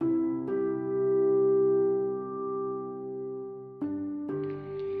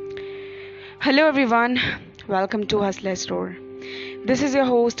Hello everyone, welcome to Hustler Store. This is your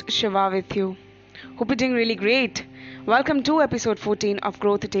host Shiva with you. Hope you're doing really great. Welcome to episode 14 of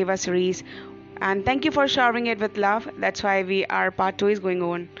Growth Teva series, and thank you for showering it with love. That's why part 2 is going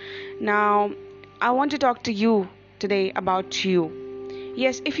on. Now, I want to talk to you today about you.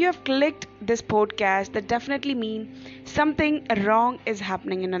 Yes, if you have clicked this podcast, that definitely means something wrong is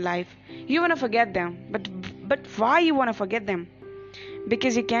happening in your life. You want to forget them, but why you want to forget them?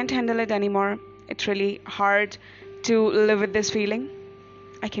 Because you can't handle it anymore. It's really hard to live with this feeling.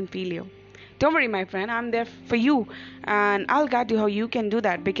 I can feel you. Don't worry, my friend, I'm there for you, and I'll guide you how you can do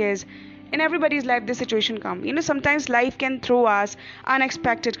that. Because in everybody's life this situation come, sometimes life can throw us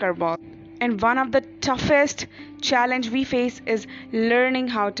unexpected curveball, and one of the toughest challenge we face is learning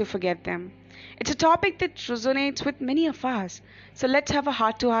how to forget them. It's a topic that resonates with many of us. So let's have a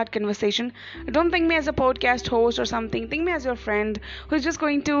heart to heart conversation. Don't think me as a podcast host or something. Think me as your friend who's just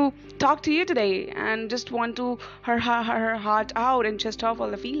going to talk to you today and just want to her heart out and just off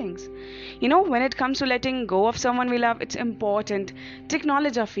all the feelings. When it comes to letting go of someone we love, it's important to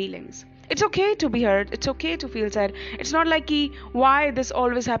acknowledge our feelings. It's okay to be hurt. It's okay to feel sad. It's not like why this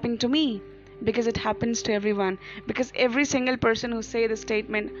always happened to me, because it happens to everyone, because every single person who say the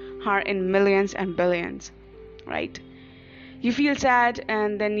statement are in millions and billions, right? You feel sad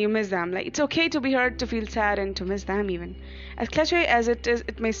and then you miss them. Like, it's okay to be hurt, to feel sad, and to miss them even. As cliche as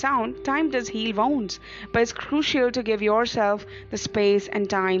it may sound, time does heal wounds, but it's crucial to give yourself the space and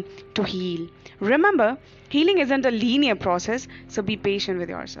time to heal. Remember, healing isn't a linear process, so be patient with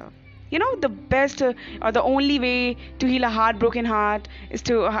yourself. The best or the only way to heal a heartbroken heart is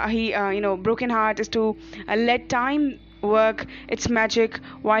to broken heart is to let time work its magic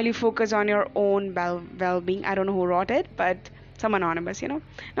while you focus on your own well-being. I don't know who wrote it, but some anonymous. Now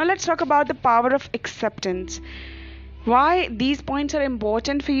let's talk about the power of acceptance. Why these points are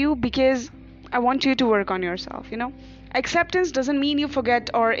important for you? Because I want you to work on yourself. Acceptance doesn't mean you forget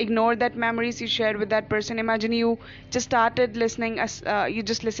or ignore that memories you shared with that person. Imagine you just started listening you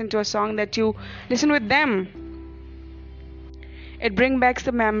just listened to a song that you listen with them. It brings back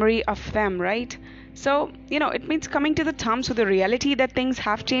the memory of them, right? So it means coming to the terms with the reality that things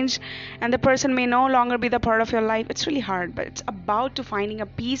have changed and the person may no longer be the part of your life. It's really hard, but it's about to finding a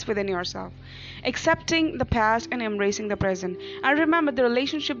peace within yourself, accepting the past and embracing the present. And remember, the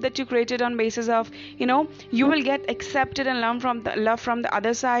relationship that you created on basis of you will get accepted and learn from the love from the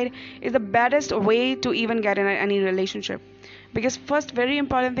other side is the best way to even get in any relationship. Because first very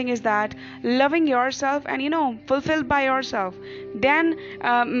important thing is that loving yourself and fulfilled by yourself, then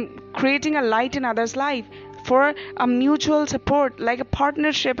creating a light in others life for a mutual support, like a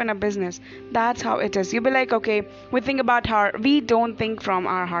partnership in a business. That's how it is. You'll be like, okay, we think about heart, we don't think from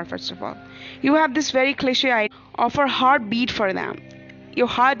our heart. First of all, you have this very cliche idea of a heartbeat for them. Your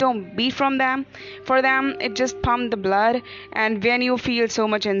heart don't beat from them. For them, it just pump the blood, and when you feel so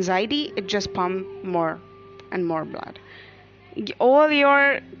much anxiety, it just pump more and more blood. All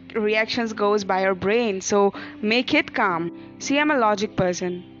your reactions goes by your brain, so make it calm. See, I'm a logic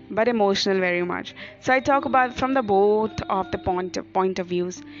person but emotional very much, so I talk about from the both of the point of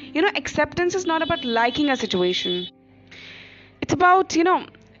views. Acceptance is not about liking a situation. It's about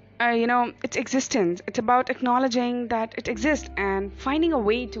its existence. It's about acknowledging that it exists and finding a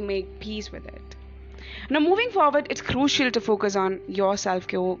way to make peace with it. Now, moving forward, it's crucial to focus on your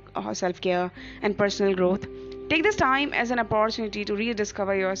self-care and personal growth. Take this time as an opportunity to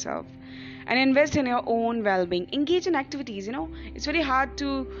rediscover yourself and invest in your own well-being. Engage in activities. It's very hard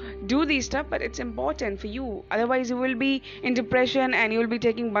to do these stuff, but it's important for you. Otherwise, you will be in depression and you will be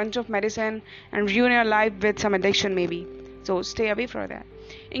taking bunch of medicine and ruin your life with some addiction maybe. So stay away from that.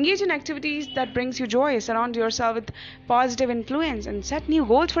 Engage in activities that brings you joy. Surround yourself with positive influence and set new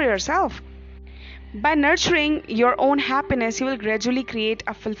goals for yourself. By nurturing your own happiness, you will gradually create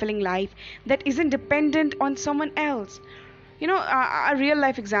a fulfilling life that isn't dependent on someone else. A real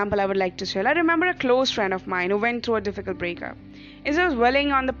life example I would like to share. I remember a close friend of mine who went through a difficult breakup. Instead of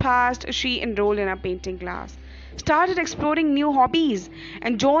dwelling on the past, she enrolled in a painting class, started exploring new hobbies,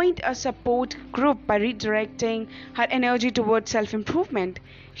 and joined a support group. By redirecting her energy towards self improvement,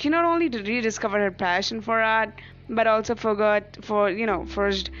 she not only rediscovered her passion for art, but also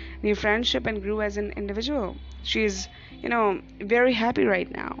forged new friendship and grew as an individual. She's very happy right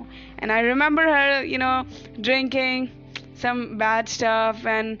now. And I remember her drinking some bad stuff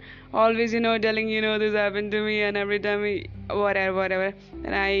and always telling this happened to me, and every time whatever.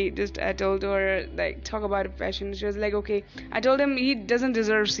 And I told her, like, talk about passion. She was like, okay. I told him he doesn't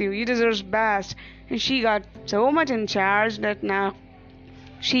deserve you, he deserves best. And she got so much in charge that now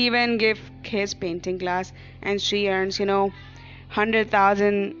she even gave his painting class, and she earns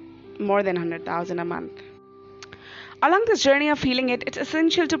 100,000 more than 100,000 a month. Along this journey of healing it, it's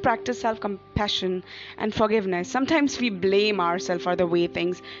essential to practice self compassion and forgiveness. Sometimes we blame ourselves for the way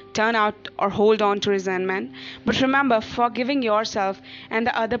things turn out or hold on to resentment. But remember, forgiving yourself and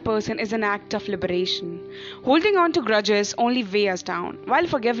the other person is an act of liberation. Holding on to grudges only weigh us down, while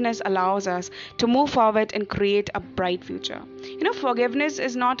forgiveness allows us to move forward and create a bright future. Forgiveness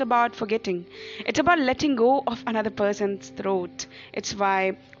is not about forgetting, it's about letting go of another person's throat. It's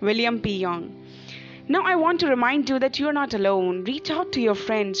by William P. Young. Now, I want to remind you that you're not alone. Reach out to your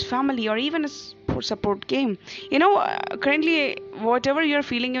friends, family, or even a support game. Currently, whatever you're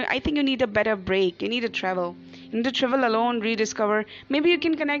feeling, I think you need a better break. You need to travel. You need to travel alone, rediscover. Maybe you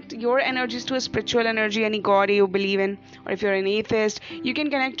can connect your energies to a spiritual energy, any god you believe in. Or if you're an atheist, you can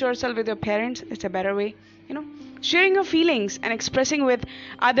connect yourself with your parents. It's a better way. You know, Sharing your feelings and expressing with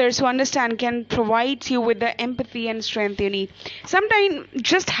others who understand can provide you with the empathy and strength you need. Sometimes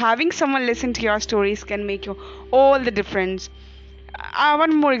just having someone listen to your stories can make you all the difference.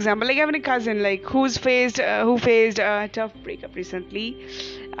 One more example, like I have a cousin like who faced a tough breakup recently.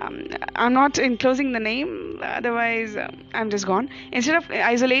 I'm not enclosing the name, otherwise I'm just gone. Instead of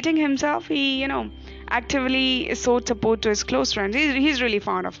isolating himself, he actively sought support to his close friends. He's really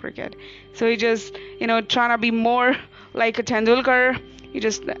fond of cricket, so he just trying to be more like a Tendulkar. He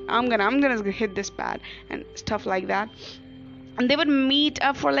just I'm gonna hit this bat and stuff like that. And they would meet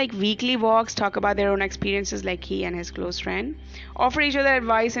up for like weekly walks, talk about their own experiences, like he and his close friend, offer each other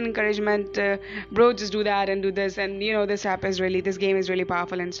advice and encouragement. Bro, just do that and do this, and this game is really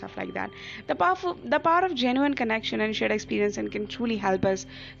powerful and stuff like that. The power of genuine connection and shared experience and can truly help us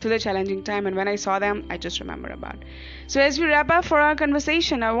through the challenging time. And when I saw them, I just remember about. So as we wrap up for our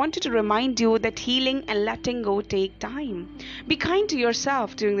conversation, I wanted to remind you that healing and letting go take time. Be kind to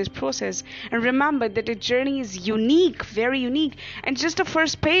yourself during this process, and remember that the journey is unique, very unique, and just the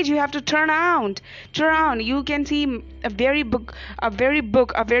first page you have to turn around. You can see a very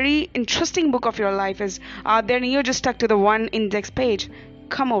interesting book of your life is out there, and you're just stuck to the one index page.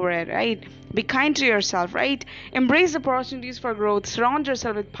 Come over it, right? Be kind to yourself, right? Embrace the opportunities for growth, surround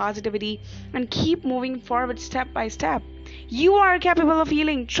yourself with positivity, and keep moving forward step by step. You are capable of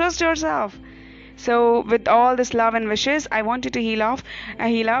healing. Trust yourself. So, with all this love and wishes, I want you to heal up,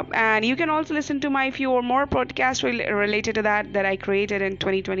 and you can also listen to my few or more podcasts related to that I created in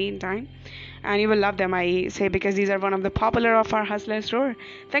 2020 in time, and you will love them. I say because these are one of the popular of our hustlers roar.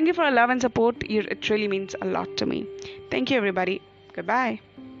 Thank you for your love and support. It really means a lot to me. Thank you, everybody. Goodbye.